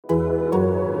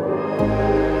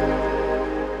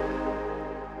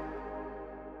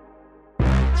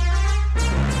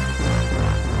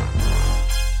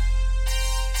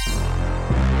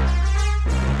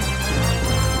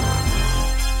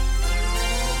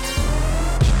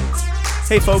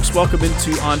Hey folks, welcome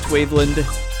into On to Waveland.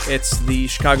 It's the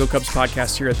Chicago Cubs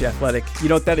podcast here at The Athletic. You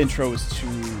know what, that intro was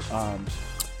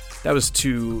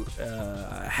too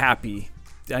happy.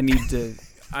 I need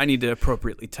to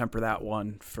appropriately temper that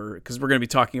one because we're going to be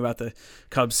talking about the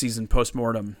Cubs season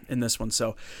postmortem in this one.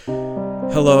 So,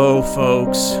 hello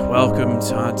folks, welcome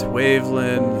to On to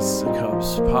Waveland. This is the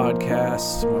Cubs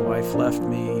podcast. My wife left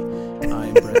me.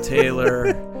 I'm Brett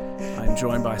Taylor. I'm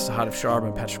joined by Sahad Afshar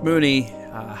and Patrick Mooney.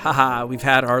 We've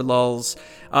had our lulls.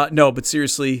 No, but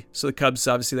seriously, so the Cubs,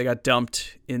 obviously, they got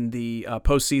dumped in the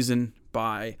postseason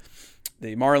by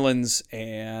the Marlins,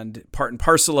 and part and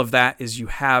parcel of that is you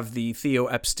have the Theo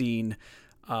Epstein,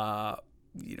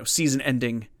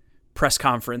 season-ending press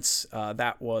conference.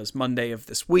 That was Monday of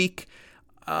this week.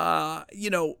 I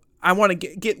want to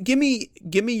give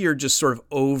me your just sort of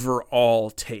overall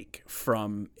take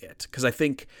from it, because I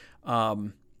think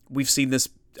we've seen this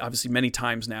obviously many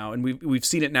times now, and we've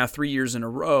seen it now 3 years in a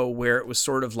row where it was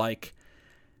sort of like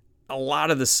a lot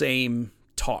of the same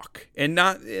talk, and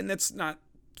that's not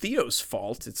Theo's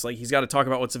fault. It's like he's got to talk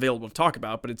about what's available to talk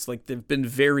about, but it's like they've been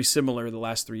very similar the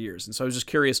last 3 years. And so I was just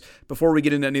curious, before we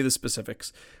get into any of the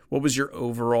specifics, what was your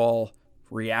overall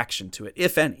reaction to it,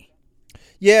 if any?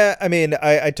 Yeah, I mean,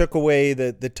 I took away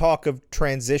the talk of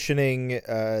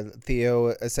transitioning, Theo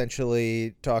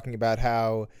essentially talking about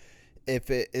how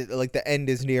if it like the end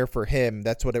is near for him,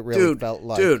 that's what it really felt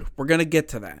like. Dude, we're going to get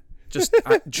to that. Just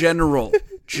general.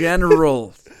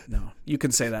 No, you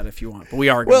can say that if you want, but we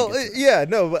are going to get to that. Yeah,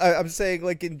 no, I'm saying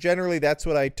like generally that's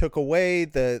what I took away,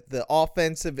 the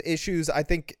offensive issues. I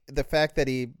think the fact that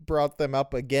he brought them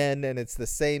up again and it's the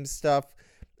same stuff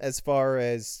as far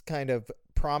as kind of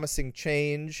promising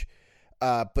change.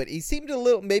 But he seemed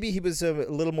maybe he was a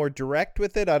little more direct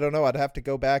with it. I don't know. I'd have to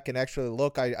go back and actually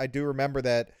look. I do remember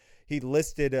that he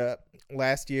listed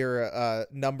last year a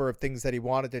number of things that he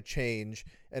wanted to change,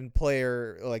 and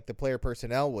the player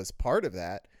personnel was part of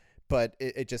that, but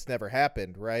it just never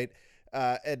happened, right?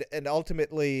 And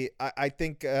ultimately, I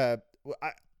think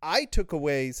I took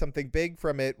away something big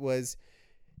from it was,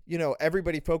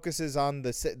 everybody focuses on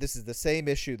this is the same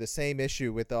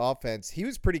issue with the offense. He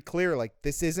was pretty clear, like,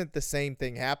 this isn't the same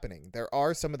thing happening. There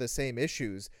are some of the same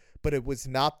issues, but it was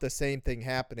not the same thing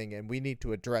happening, and we need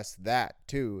to address that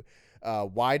too.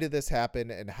 Why did this happen,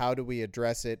 and how do we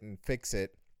address it and fix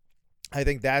it? I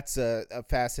think that's a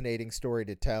fascinating story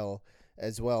to tell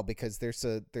as well, because there's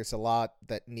a lot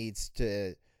that needs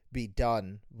to be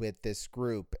done with this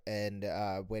group, and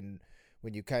when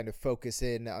you kind of focus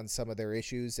in on some of their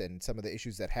issues and some of the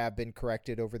issues that have been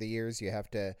corrected over the years, you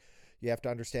have to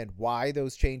understand why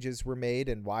those changes were made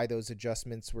and why those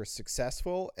adjustments were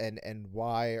successful, and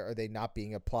why are they not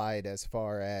being applied as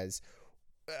far as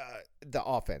the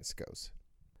offense goes.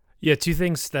 Yeah, two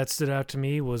things that stood out to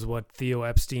me was what Theo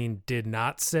Epstein did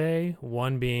not say.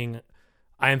 One being,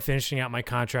 I am finishing out my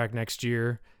contract next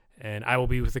year, and I will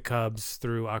be with the Cubs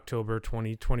through October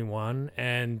 2021.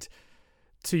 And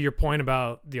to your point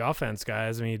about the offense,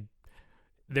 guys, I mean,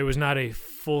 there was not a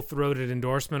full-throated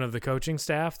endorsement of the coaching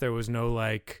staff. There was no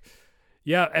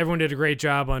everyone did a great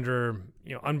job under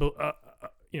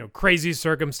crazy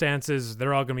circumstances.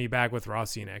 They're all going to be back with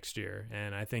Rossi next year,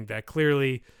 and I think that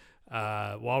clearly,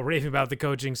 while raving about the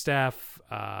coaching staff,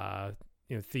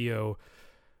 Theo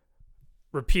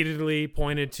repeatedly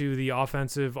pointed to the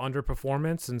offensive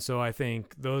underperformance, and so I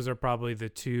think those are probably the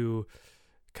two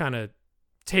kind of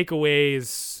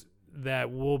takeaways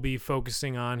that we'll be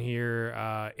focusing on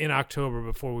here in October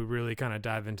before we really kind of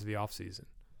dive into the offseason.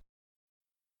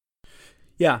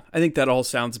 Yeah, I think that all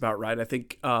sounds about right. I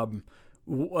think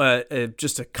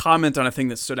just a comment on a thing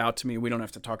that stood out to me. We don't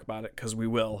have to talk about it because we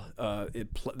will.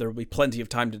 There will be plenty of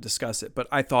time to discuss it. But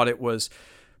I thought it was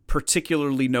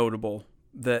particularly notable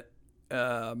that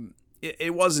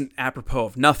it wasn't apropos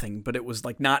of nothing, but it was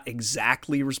like not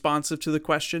exactly responsive to the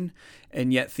question.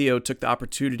 And yet Theo took the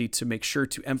opportunity to make sure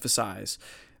to emphasize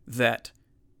that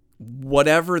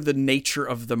whatever the nature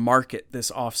of the market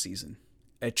this offseason,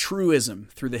 a truism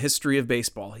through the history of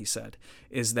baseball, he said,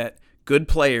 is that good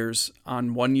players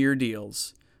on one-year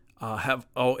deals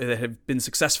that have been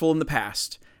successful in the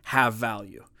past have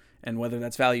value. And whether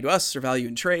that's value to us or value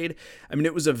in trade, I mean,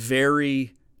 it was a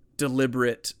very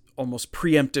deliberate, almost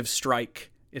preemptive strike,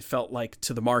 it felt like,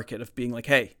 to the market of being like,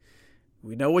 hey,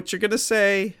 we know what you're going to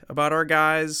say about our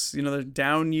guys. They're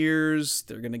down years.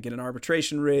 They're going to get an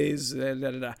arbitration raise.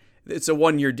 It's a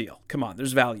one-year deal. Come on,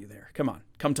 there's value there. Come on,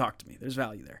 come talk to me. There's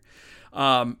value there.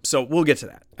 So we'll get to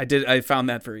that. I found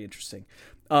that very interesting.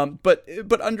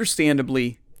 But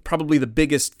understandably, probably the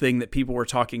biggest thing that people were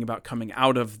talking about coming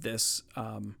out of this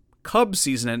Cubs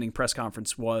season-ending press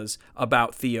conference was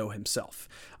about Theo himself.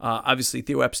 Obviously,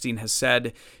 Theo Epstein has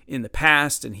said in the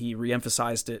past, and he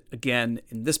reemphasized it again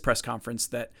in this press conference,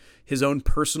 that his own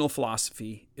personal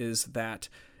philosophy is that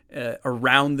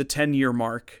around the 10-year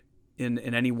mark in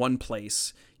any one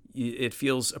place, it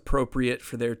feels appropriate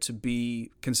for there to be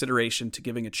consideration to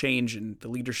giving a change in the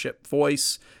leadership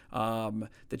voice,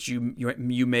 that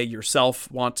you may yourself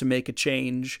want to make a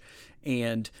change.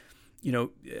 And,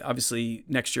 obviously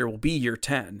next year will be year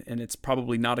 10, and it's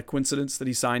probably not a coincidence that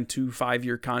he signed 2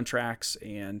 5-year contracts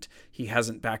and he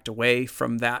hasn't backed away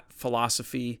from that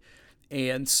philosophy.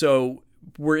 And so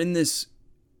we're in this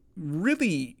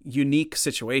really unique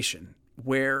situation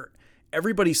where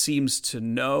everybody seems to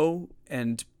know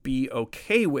and be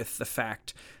okay with the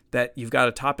fact that you've got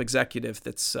a top executive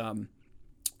that's going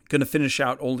to finish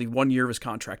out only 1 year of his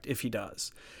contract if he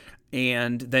does.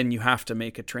 And then you have to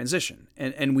make a transition.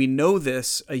 And we know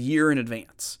this a year in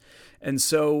advance. And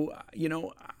so,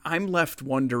 I'm left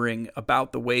wondering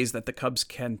about the ways that the Cubs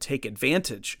can take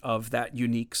advantage of that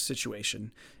unique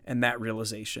situation and that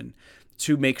realization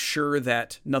to make sure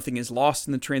that nothing is lost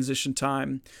in the transition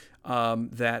time,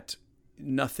 that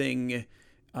nothing...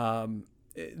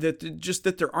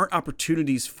 that there aren't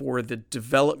opportunities for the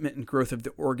development and growth of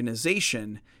the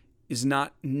organization is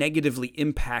not negatively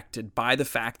impacted by the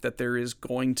fact that there is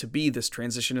going to be this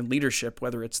transition in leadership,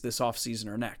 whether it's this offseason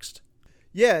or next.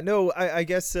 Yeah, no, I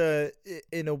guess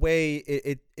in a way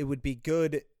it would be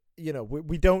good.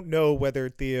 We don't know whether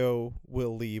Theo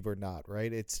will leave or not,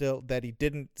 right? It's still that he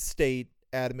didn't state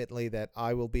adamantly that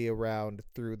I will be around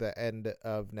through the end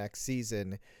of next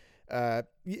season.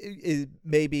 It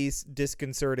may be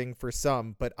disconcerting for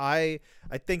some, but I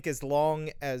think as long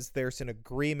as there's an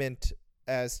agreement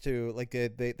as to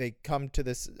they come to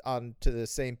this onto the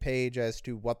same page as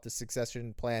to what the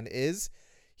succession plan is,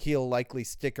 he'll likely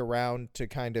stick around to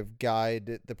kind of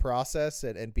guide the process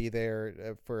and be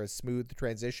there for a smooth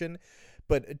transition.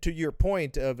 But to your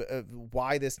point of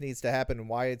why this needs to happen and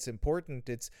why it's important,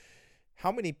 it's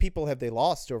how many people have they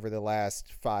lost over the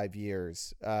last 5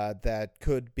 years that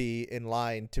could be in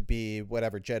line to be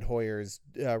whatever Jed Hoyer's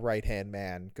right-hand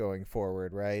man going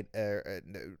forward, right?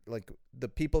 Like the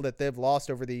people that they've lost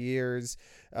over the years,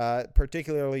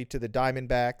 particularly to the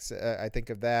Diamondbacks, I think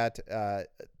of that.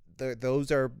 Those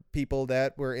are people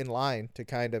that were in line to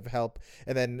kind of help.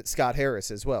 And then Scott Harris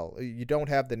as well. You don't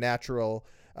have the natural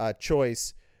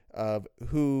choice of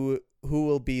who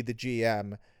will be the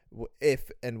GM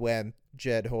if and when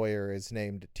Jed Hoyer is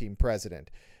named team president.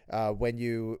 When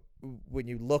you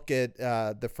look at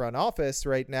the front office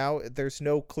right now, there's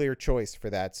no clear choice for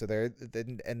that. So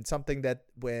and something that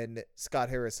when Scott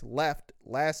Harris left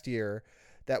last year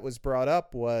that was brought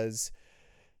up was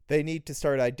they need to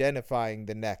start identifying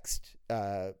the next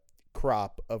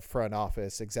crop of front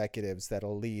office executives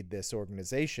that'll lead this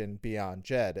organization beyond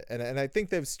Jed. And I think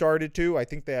they've started to. I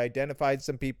think they identified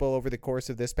some people over the course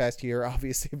of this past year,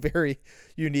 obviously a very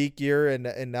unique year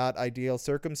and not ideal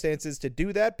circumstances to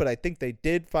do that. But I think they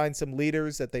did find some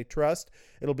leaders that they trust.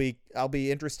 I'll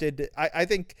be interested. I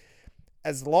think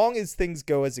as long as things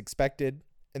go as expected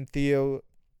and Theo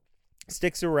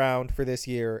sticks around for this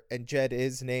year and Jed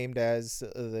is named as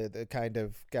the kind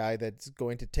of guy that's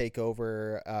going to take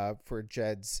over for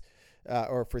Jed's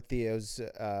or for Theo's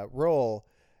role,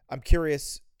 I'm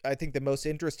curious. I think the most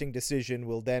interesting decision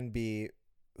will then be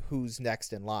who's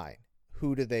next in line.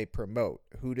 Who do they promote?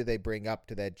 Who do they bring up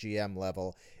to that GM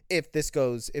level? If this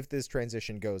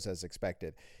transition goes as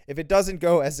expected. If it doesn't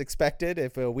go as expected,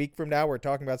 if a week from now we're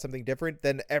talking about something different,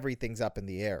 then everything's up in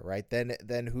the air, right?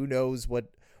 Then who knows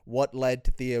what led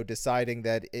to Theo deciding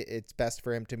that it's best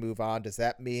for him to move on? Does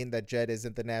that mean that Jed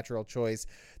isn't the natural choice?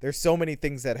 There's so many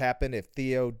things that happen if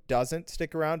Theo doesn't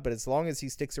stick around, but as long as he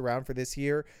sticks around for this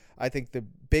year, I think the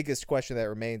biggest question that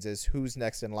remains is who's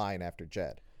next in line after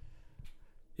Jed?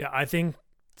 Yeah, I think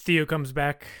Theo comes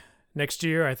back next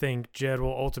year. I think Jed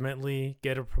will ultimately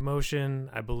get a promotion.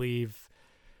 I believe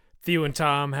Theo and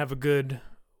Tom have a good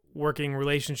working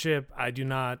relationship. I do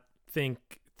not think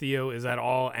Theo is at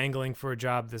all angling for a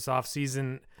job this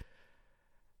offseason.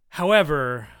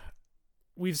 However,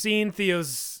 we've seen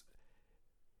Theo's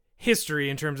history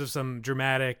in terms of some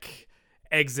dramatic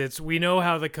exits. We know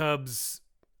how the Cubs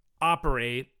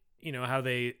operate, how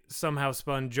they somehow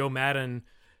spun Joe Maddon,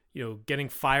 getting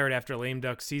fired after a lame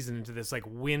duck season into this like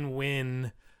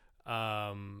win-win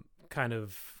kind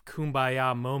of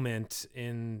kumbaya moment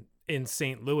in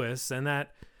St. Louis. And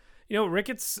that,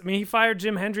 Ricketts, he fired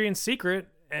Jim Hendry in secret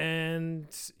and,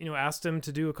 asked him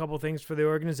to do a couple things for the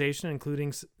organization,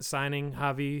 including signing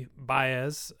Javi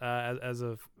Baez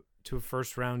to a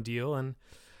first round deal. And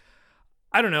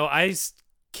I don't know. I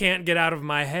can't get out of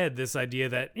my head this idea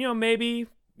that, maybe,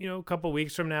 a couple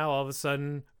weeks from now, all of a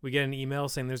sudden we get an email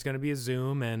saying there's going to be a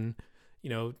Zoom and,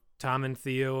 Tom and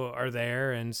Theo are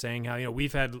there and saying how,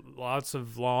 we've had lots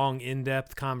of long,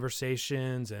 in-depth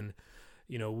conversations and,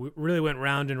 we really went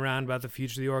round and round about the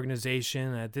future of the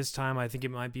organization. At this time, I think it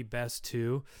might be best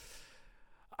to,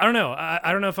 I don't know.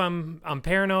 I don't know if I'm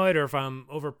paranoid or if I'm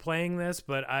overplaying this,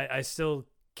 but I still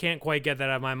can't quite get that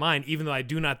out of my mind, even though I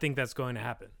do not think that's going to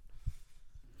happen.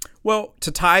 Well,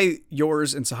 to tie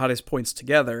yours and Sahade's points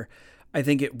together, I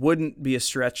think it wouldn't be a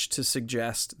stretch to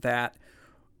suggest that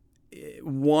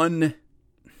one,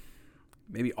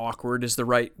 maybe awkward is the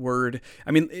right word.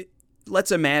 I mean,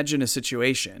 let's imagine a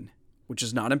situation, which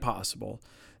is not impossible,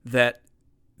 that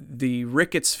the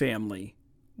Ricketts family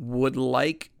would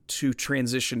like to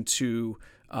transition to,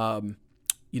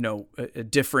 a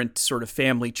different sort of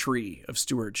family tree of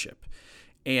stewardship.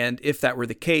 And if that were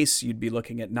the case, you'd be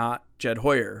looking at not Jed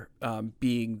Hoyer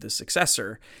being the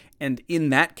successor. And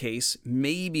in that case,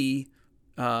 maybe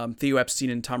Theo Epstein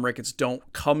and Tom Ricketts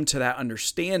don't come to that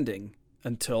understanding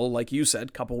until, like you said,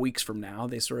 a couple weeks from now.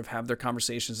 They sort of have their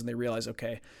conversations and they realize,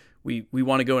 okay, we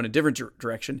want to go in a different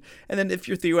direction. And then if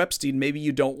you're Theo Epstein, maybe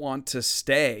you don't want to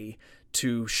stay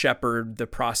to shepherd the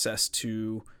process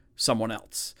to someone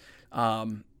else.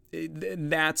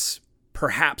 That's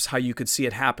perhaps how you could see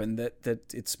it happen, that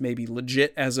it's maybe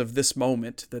legit as of this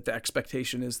moment, that the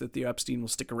expectation is that Theo Epstein will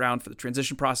stick around for the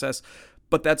transition process.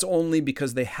 But that's only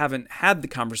because they haven't had the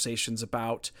conversations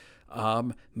about,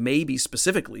 maybe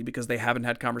specifically because they haven't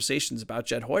had conversations about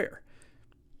Jed Hoyer.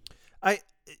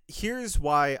 Here's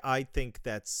why I think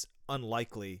that's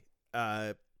unlikely,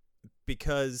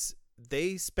 because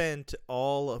they spent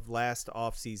all of last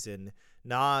offseason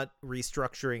not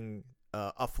restructuring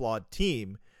a flawed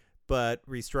team, but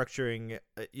restructuring,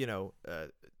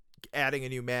 adding a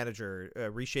new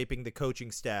manager, reshaping the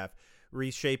coaching staff,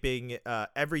 reshaping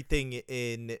everything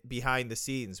in behind the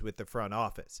scenes with the front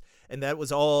office. And that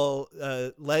was all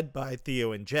led by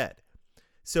Theo and Jed.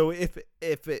 So it's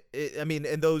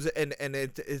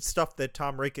stuff that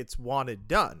Tom Ricketts wanted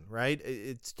done, right?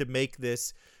 It's to make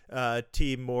this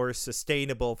team more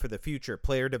sustainable for the future.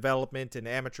 Player development and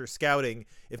amateur scouting,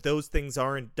 if those things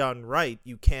aren't done right,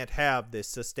 you can't have this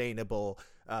sustainable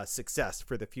success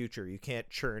for the future. You can't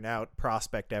churn out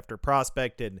prospect after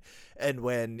prospect, and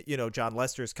when John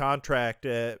Lester's contract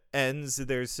ends,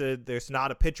 there's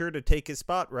not a pitcher to take his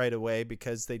spot right away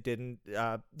because they didn't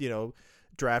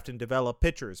draft and develop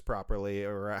pitchers properly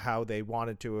or how they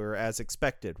wanted to or as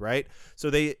expected, right? So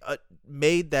they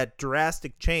made that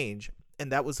drastic change,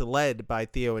 and that was led by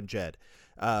Theo and Jed.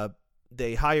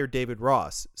 They hired David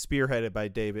Ross, spearheaded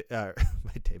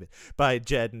by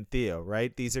Jed and Theo,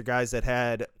 right? These are guys that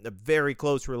had a very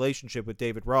close relationship with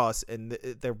David Ross, and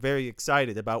they're very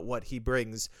excited about what he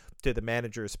brings to the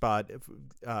manager spot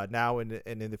now and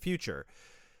in the future.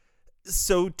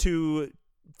 So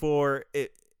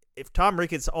if Tom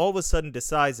Ricketts all of a sudden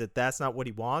decides that that's not what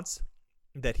he wants,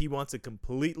 that he wants a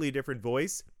completely different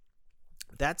voice,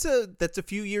 that's a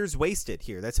few years wasted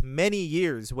here. That's many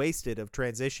years wasted of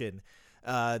transition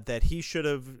that he should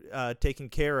have taken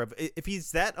care of. If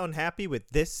he's that unhappy with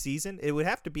this season, it would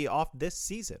have to be off this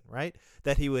season, right?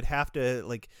 That he would have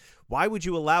to, why would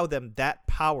you allow them that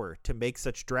power to make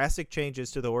such drastic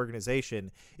changes to the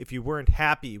organization if you weren't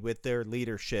happy with their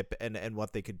leadership and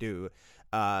what they could do?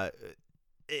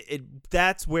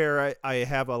 That's where I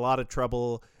have a lot of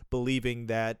trouble believing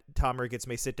that Tom Ricketts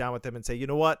may sit down with them and say, you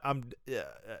know what,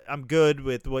 I'm good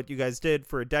with what you guys did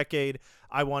for a decade.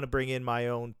 I want to bring in my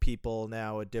own people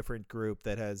now, a different group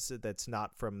that's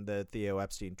not from the Theo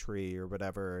Epstein tree or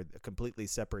whatever, a completely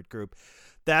separate group.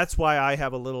 That's why I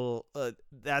have a little,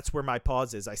 that's where my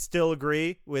pause is. I still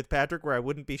agree with Patrick where I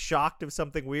wouldn't be shocked if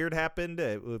something weird happened.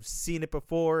 We've seen it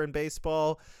before in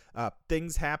baseball.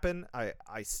 Things happen.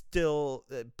 I still,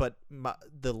 but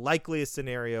the likeliest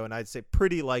scenario, and I'd say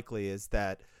pretty likely, is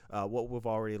that what we've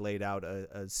already laid out,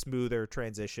 a smoother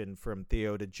transition from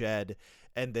Theo to Jed,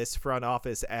 and this front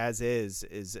office as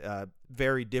is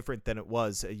very different than it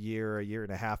was a year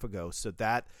and a half ago. So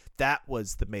that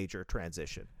was the major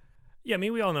transition. Yeah, I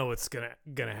mean, we all know what's gonna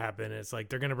happen. It's like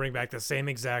they're gonna bring back the same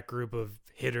exact group of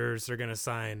hitters. They're gonna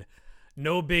sign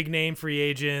no big name free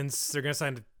agents. They're gonna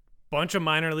sign a bunch of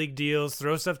minor league deals,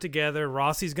 throw stuff together.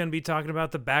 Rossi's gonna be talking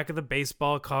about the back of the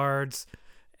baseball cards,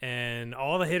 and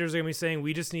all the hitters are gonna be saying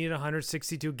we just need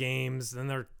 162 games. Then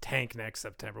they're tank next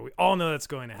September. We all know that's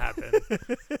going to happen.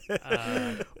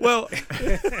 Well,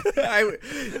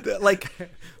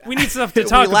 we need stuff to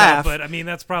talk about, but I mean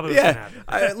that's probably what's gonna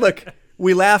happen. Look.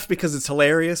 We laugh because it's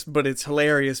hilarious, but it's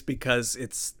hilarious because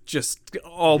it's just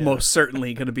almost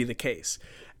certainly going to be the case.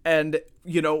 And,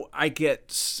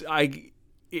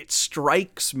 it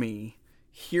strikes me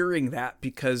hearing that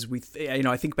because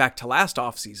I think back to last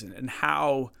offseason and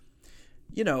how,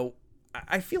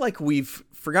 I feel like we've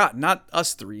forgotten, not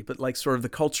us three, but like sort of the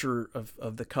culture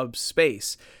of the Cubs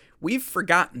space. We've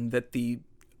forgotten that the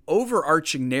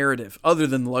overarching narrative, other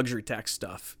than the luxury tax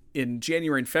stuff, in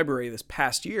January and February this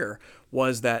past year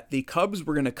was that the Cubs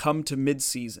were going to come to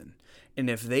midseason, and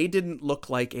if they didn't look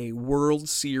like a World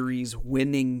Series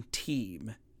winning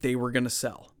team, they were going to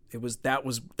sell. That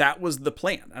was the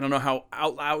plan. I don't know how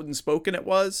out loud and spoken it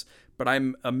was, but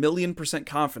I'm 1,000,000%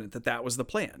 confident that that was the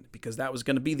plan, because that was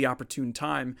going to be the opportune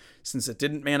time. Since it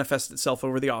didn't manifest itself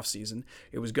over the offseason,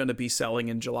 it was going to be selling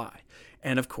in July.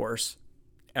 And of course,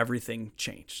 everything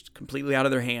changed completely out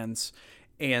of their hands.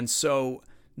 And so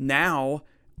now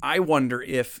I wonder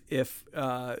if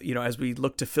as we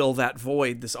look to fill that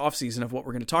void this offseason of what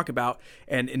we're going to talk about,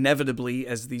 and inevitably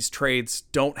as these trades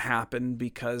don't happen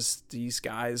because these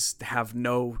guys have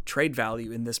no trade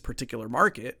value in this particular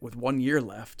market with 1 year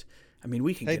left. I mean,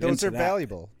 we can get into that. Those are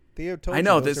valuable. Theo told I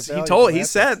know you this. Are valuable He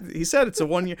said it's a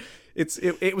 1 year.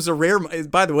 It was a rare.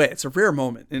 By the way, it's a rare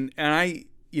moment, and I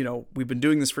we've been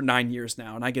doing this for 9 years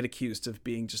now, and I get accused of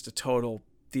being just a total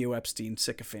Theo Epstein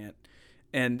sycophant.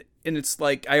 And it's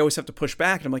like I always have to push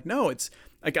back, and I'm like, no, it's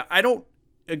like I don't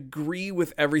agree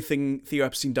with everything Theo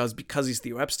Epstein does because he's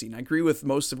Theo Epstein. I agree with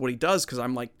most of what he does because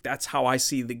I'm like, that's how I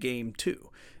see the game too.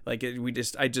 Like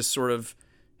I just sort of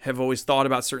have always thought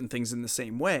about certain things in the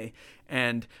same way,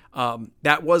 and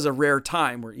that was a rare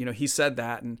time where he said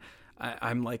that, and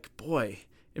I'm like, boy.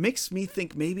 It makes me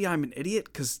think maybe I'm an idiot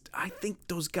because I think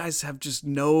those guys have just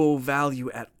no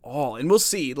value at all. And we'll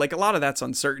see. Like, a lot of that's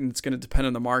uncertain. It's going to depend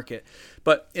on the market.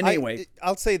 But anyway.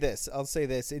 I'll say this.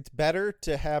 It's better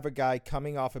to have a guy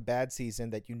coming off a bad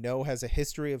season that has a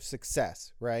history of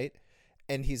success, right?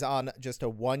 And he's on just a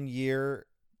 1 year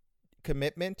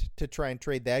commitment to try and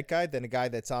trade that guy than a guy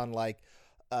that's on like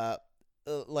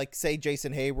say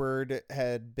Jason Hayward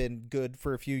had been good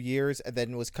for a few years and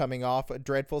then was coming off a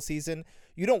dreadful season.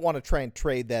 You don't want to try and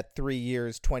trade that 3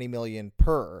 years, $20 million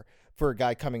per for a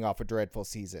guy coming off a dreadful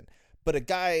season. But a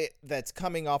guy that's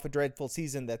coming off a dreadful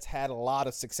season that's had a lot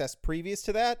of success previous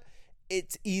to that,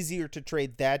 it's easier to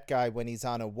trade that guy when he's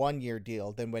on a 1 year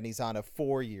deal than when he's on a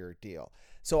 4 year deal.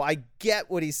 So I get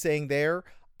what he's saying there.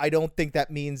 I don't think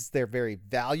that means they're very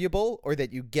valuable or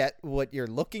that you get what you're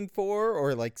looking for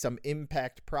or like some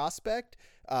impact prospect,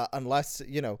 unless,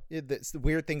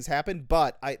 weird things happen.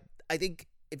 But I think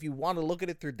if you want to look at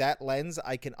it through that lens,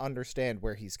 I can understand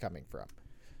where he's coming from.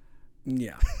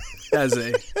 Yeah,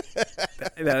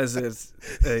 that is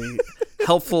a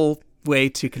helpful way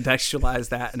to contextualize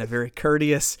that in a very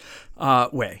courteous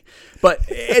way. But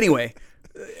anyway,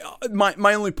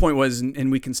 my only point was,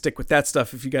 and we can stick with that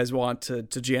stuff if you guys want to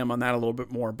jam on that a little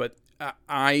bit more, but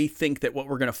I think that what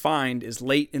we're going to find is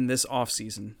late in this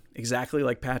offseason, exactly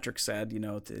like Patrick said,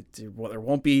 there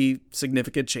won't be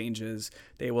significant changes.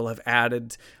 They will have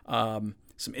added some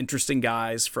interesting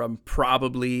guys from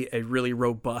probably a really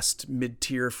robust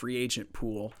mid-tier free agent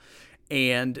pool.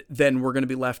 And then we're going to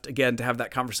be left again to have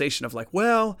that conversation of like,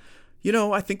 well,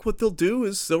 I think what they'll do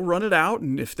is they'll run it out.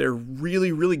 And if they're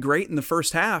really, really great in the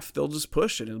first half, they'll just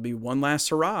push it. It'll be one last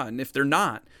hurrah. And if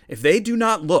they do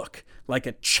not look like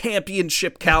a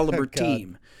championship caliber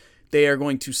team, they are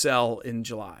going to sell in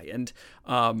July. And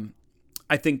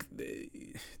I think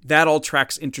that all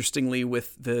tracks interestingly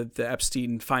with the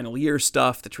Epstein final year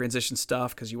stuff, the transition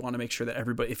stuff, because you want to make sure that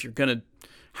everybody,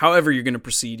 however you're going to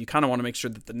proceed, you kind of want to make sure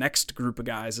that the next group of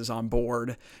guys is on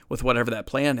board with whatever that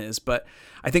plan is. But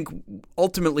I think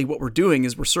ultimately what we're doing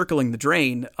is we're circling the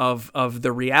drain of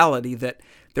the reality that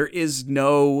there is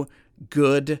no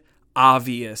good,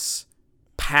 obvious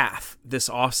path this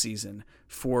offseason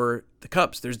for the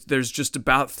Cubs. There's just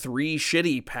about 3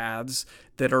 shitty paths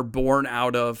that are born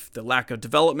out of the lack of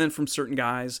development from certain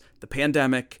guys, the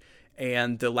pandemic,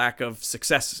 and the lack of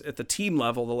success at the team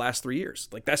level the last 3 years.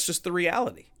 Like, that's just the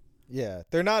reality. Yeah,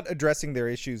 they're not addressing their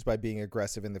issues by being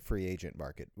aggressive in the free agent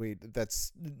market.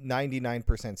 That's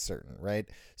 99% certain, right?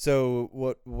 So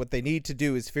what they need to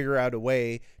do is figure out a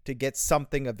way to get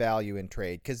something of value in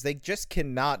trade, because they just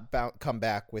cannot come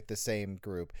back with the same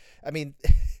group. I mean,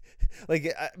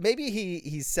 like maybe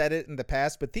he said it in the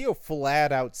past, but Theo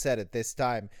flat out said it this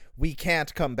time. We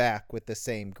can't come back with the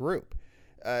same group.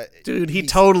 Dude, he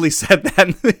totally said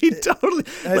that. He totally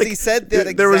he said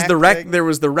that. There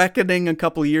was the reckoning a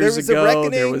couple years ago.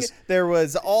 There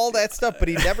was all that stuff, but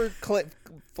he never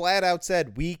flat out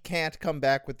said we can't come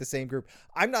back with the same group.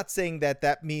 I'm not saying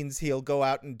that means he'll go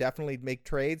out and definitely make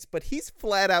trades, but he's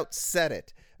flat out said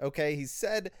it Okay, he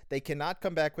said they cannot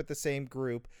come back with the same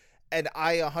group. And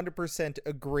I 100%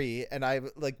 agree. And I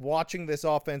like watching this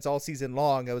offense all season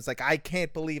long. I was like, I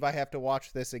can't believe I have to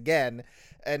watch this again.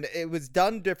 And it was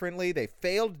done differently. They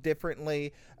failed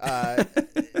differently,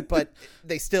 but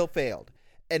they still failed.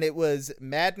 And it was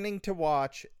maddening to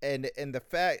watch. And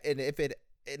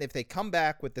if they come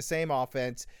back with the same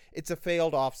offense, it's a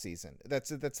failed offseason.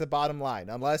 That's the bottom line.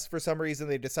 Unless for some reason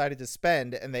they decided to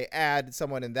spend and they add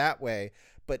someone in that way.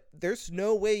 But there's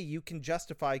no way you can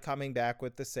justify coming back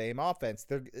with the same offense.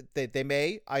 They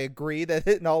may. I agree that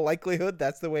in all likelihood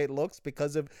that's the way it looks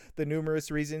because of the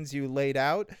numerous reasons you laid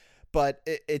out. But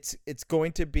it's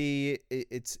going to be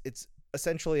it's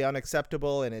essentially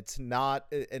unacceptable, and it's not.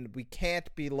 And we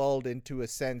can't be lulled into a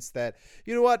sense that,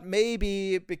 you know what,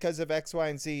 maybe because of X, Y,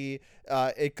 and Z,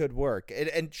 it could work.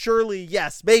 And surely,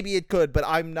 yes, maybe it could. But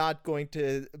I'm not going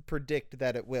to predict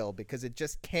that it will, because it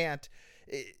just can't.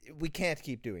 We can't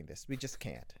keep doing this. We just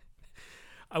can't.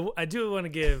 I do want to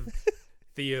give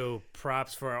Theo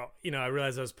props for, I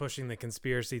realized I was pushing the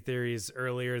conspiracy theories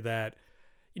earlier that,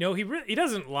 he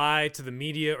doesn't lie to the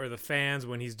media or the fans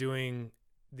when he's doing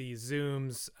these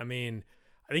Zooms. I mean,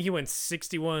 I think he went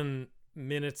 61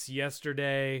 minutes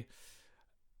yesterday,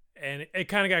 and it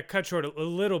kind of got cut short a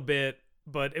little bit,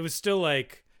 but it was still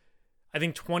like, I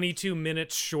think 22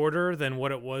 minutes shorter than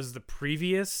what it was the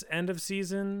previous end of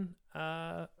season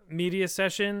media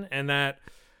session. And that,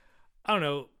 I don't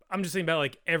know, I'm just thinking about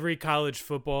like every college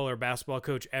football or basketball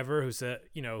coach ever who said,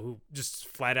 who just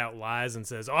flat out lies and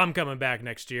says, oh, I'm coming back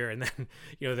next year. And then,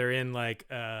 they're in like,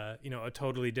 a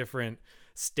totally different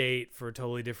state for a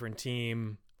totally different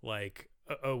team, like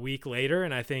a week later.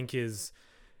 And I think his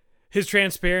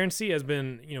transparency has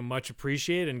been, much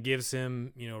appreciated and gives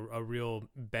him, a real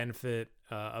benefit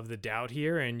of the doubt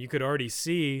here. And you could already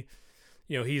see,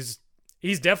 he's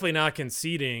definitely not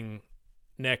conceding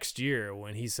next year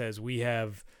when he says we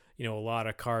have, a lot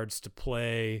of cards to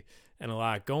play and a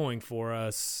lot going for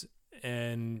us.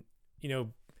 And,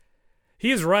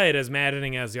 he is right, as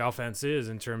maddening as the offense is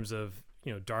in terms of,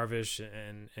 Darvish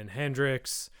and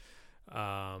Hendricks,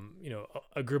 a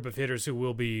group of hitters who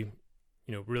will be,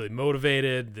 really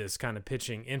motivated, this kind of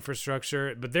pitching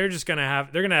infrastructure, but they're going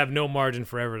to have no margin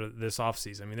forever this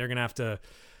offseason. I mean, they're going to have to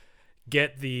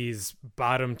get these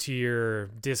bottom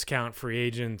tier discount free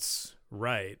agents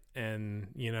right. And,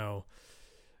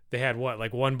 they had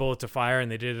one bullet to fire,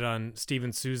 and they did it on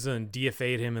Steven Souza and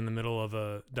DFA'd him in the middle of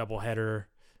a doubleheader.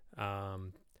 I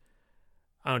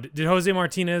don't know, did Jose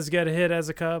Martinez get a hit as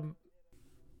a Cub?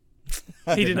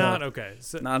 He did not. Okay,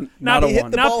 so not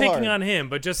picking hard on him,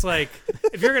 but just like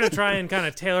if you're gonna try and kind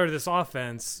of tailor this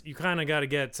offense, you kind of got to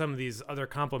get some of these other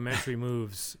complementary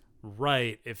moves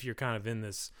right if you're kind of in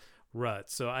this rut.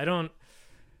 So I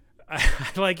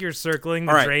like your circling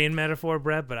the drain metaphor,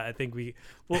 Brett, but I think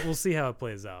we'll see how it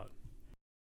plays out.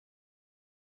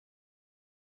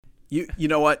 You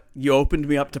know what? You opened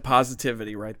me up to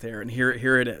positivity right there, and here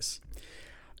it is.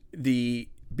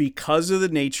 Because of the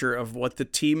nature of what the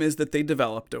team is that they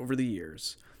developed over the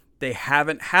years, they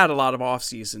haven't had a lot of off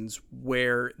seasons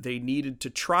where they needed to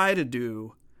try to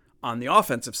do on the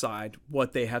offensive side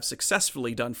what they have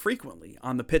successfully done frequently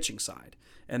on the pitching side.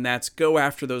 And that's go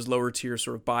after those lower tier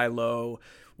sort of buy low,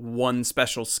 one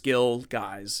special skill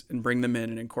guys and bring them in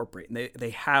and incorporate. And they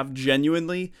have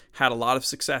genuinely had a lot of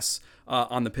success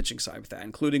on the pitching side with that,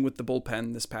 including with the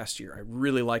bullpen this past year. I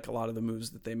really like a lot of the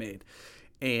moves that they made.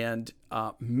 And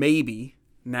maybe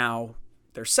now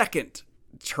their second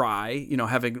try,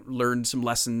 having learned some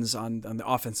lessons on the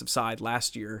offensive side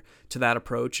last year to that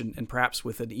approach, and perhaps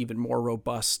with an even more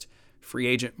robust free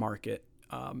agent market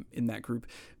in that group,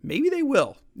 maybe they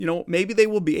will. Maybe they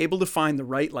will be able to find the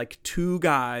right two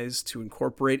guys to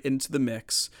incorporate into the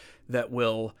mix that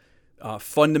will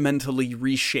fundamentally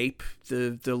reshape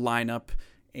the lineup.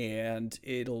 And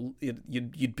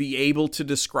you'd be able to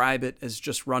describe it as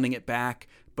just running it back,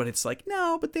 but it's like,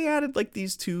 no, but they added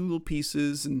these two little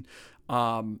pieces. And,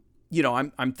 I'm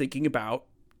thinking about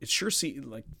it. Sure.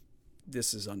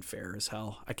 This is unfair as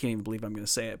hell. I can't even believe I'm going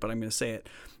to say it, but I'm going to say it.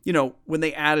 When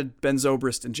they added Ben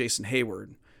Zobrist and Jason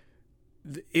Hayward,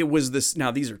 it was this,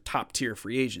 now these are top tier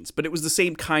free agents, but it was the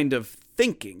same kind of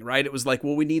thinking, right? It was like,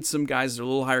 well, we need some guys that are a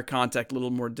little higher contact, a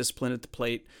little more disciplined at the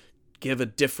plate, give a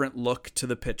different look to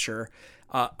the pitcher.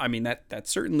 That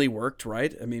certainly worked,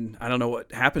 right? I don't know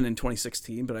what happened in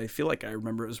 2016, but I feel like I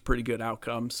remember it was a pretty good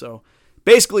outcome. So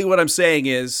basically what I'm saying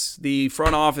is the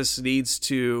front office needs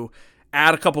to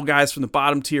add a couple guys from the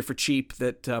bottom tier for cheap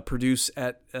that produce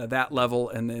at that level,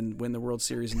 and then win the World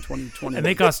Series in 2020. And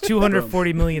they cost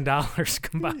 $240 million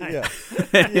combined.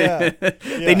 Yeah.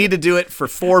 They need to do it for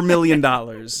 $4 million.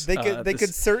 They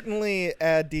could certainly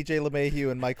add DJ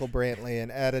LeMahieu and Michael Brantley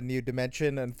and add a new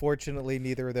dimension. Unfortunately,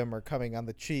 neither of them are coming on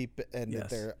the cheap, and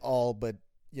they're all but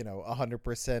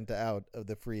 100% out of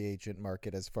the free agent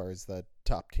market as far as the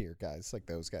top tier guys like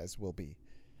those guys will be.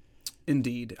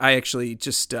 Indeed. I actually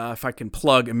just, if I can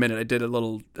plug a minute, I did a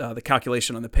little, the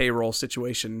calculation on the payroll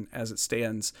situation as it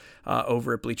stands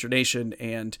over at Bleacher Nation.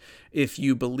 And if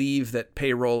you believe that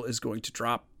payroll is going to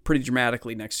drop pretty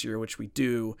dramatically next year, which we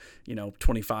do,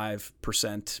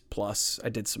 25% plus, I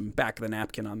did some back of the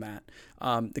napkin on that.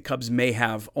 The Cubs may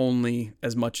have only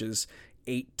as much as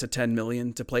 8 to 10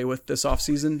 million to play with this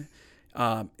offseason.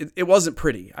 It wasn't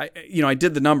pretty. I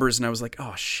did the numbers and I was like,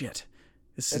 oh shit.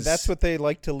 That's what they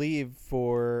like to leave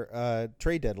for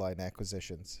trade deadline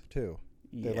acquisitions too.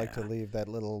 They like to leave that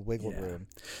little wiggle room.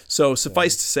 So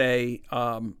suffice to say,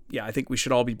 I think we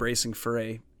should all be bracing for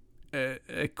a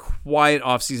quiet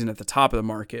offseason at the top of the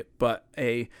market, but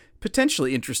a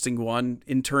potentially interesting one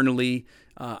internally.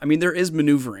 There is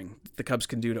maneuvering the Cubs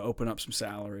can do to open up some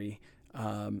salary.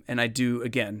 And I do,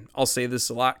 again, I'll say this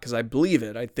a lot because I believe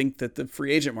it. I think that the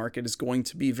free agent market is going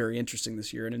to be very interesting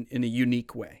this year in a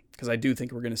unique way, because I do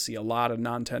think we're going to see a lot of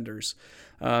non-tenders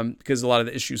because a lot of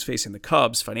the issues facing the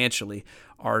Cubs financially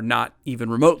are not even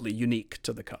remotely unique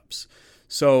to the Cubs.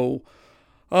 So,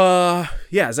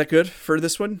 is that good for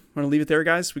this one? Want to leave it there,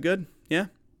 guys? We good? Yeah?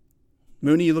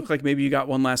 Mooney, you look like maybe you got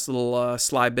one last little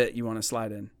sly bit you want to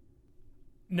slide in.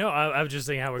 No, I was just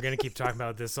saying how we're going to keep talking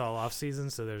about this all off season,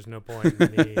 so there's no point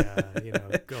in me,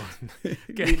 going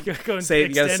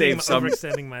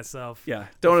overextending myself. Yeah,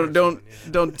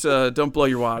 don't blow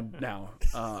your wad now.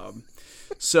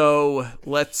 So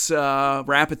let's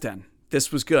wrap it then.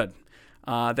 This was good.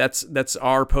 That's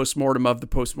our postmortem of the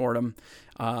postmortem.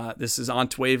 This is On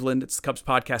to Waveland. It's the Cubs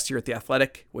podcast here at The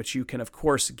Athletic, which you can, of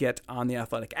course, get on the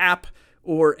Athletic app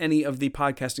or any of the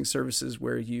podcasting services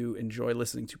where you enjoy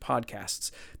listening to podcasts.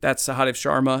 That's Sahadev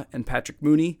Sharma and Patrick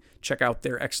Mooney. Check out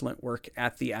their excellent work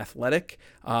at The Athletic.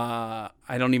 I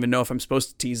don't even know if I'm supposed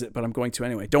to tease it, but I'm going to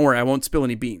anyway. Don't worry, I won't spill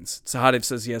any beans. Sahadev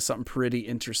says he has something pretty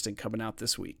interesting coming out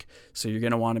this week, so you're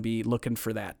going to want to be looking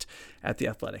for that at The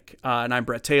Athletic. And I'm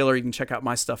Brett Taylor. You can check out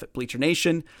my stuff at Bleacher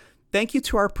Nation. Thank you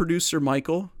to our producer,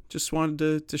 Michael. Just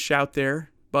wanted to shout there.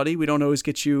 Buddy, we don't always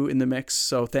get you in the mix,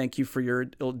 so thank you for your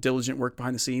diligent work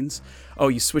behind the scenes. Oh,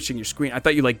 you switching your screen. I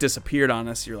thought you disappeared on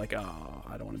us. You're like, oh,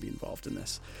 I don't want to be involved in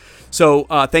this. So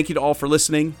thank you to all for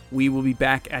listening. We will be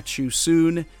back at you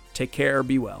soon. Take care.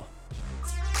 Be well.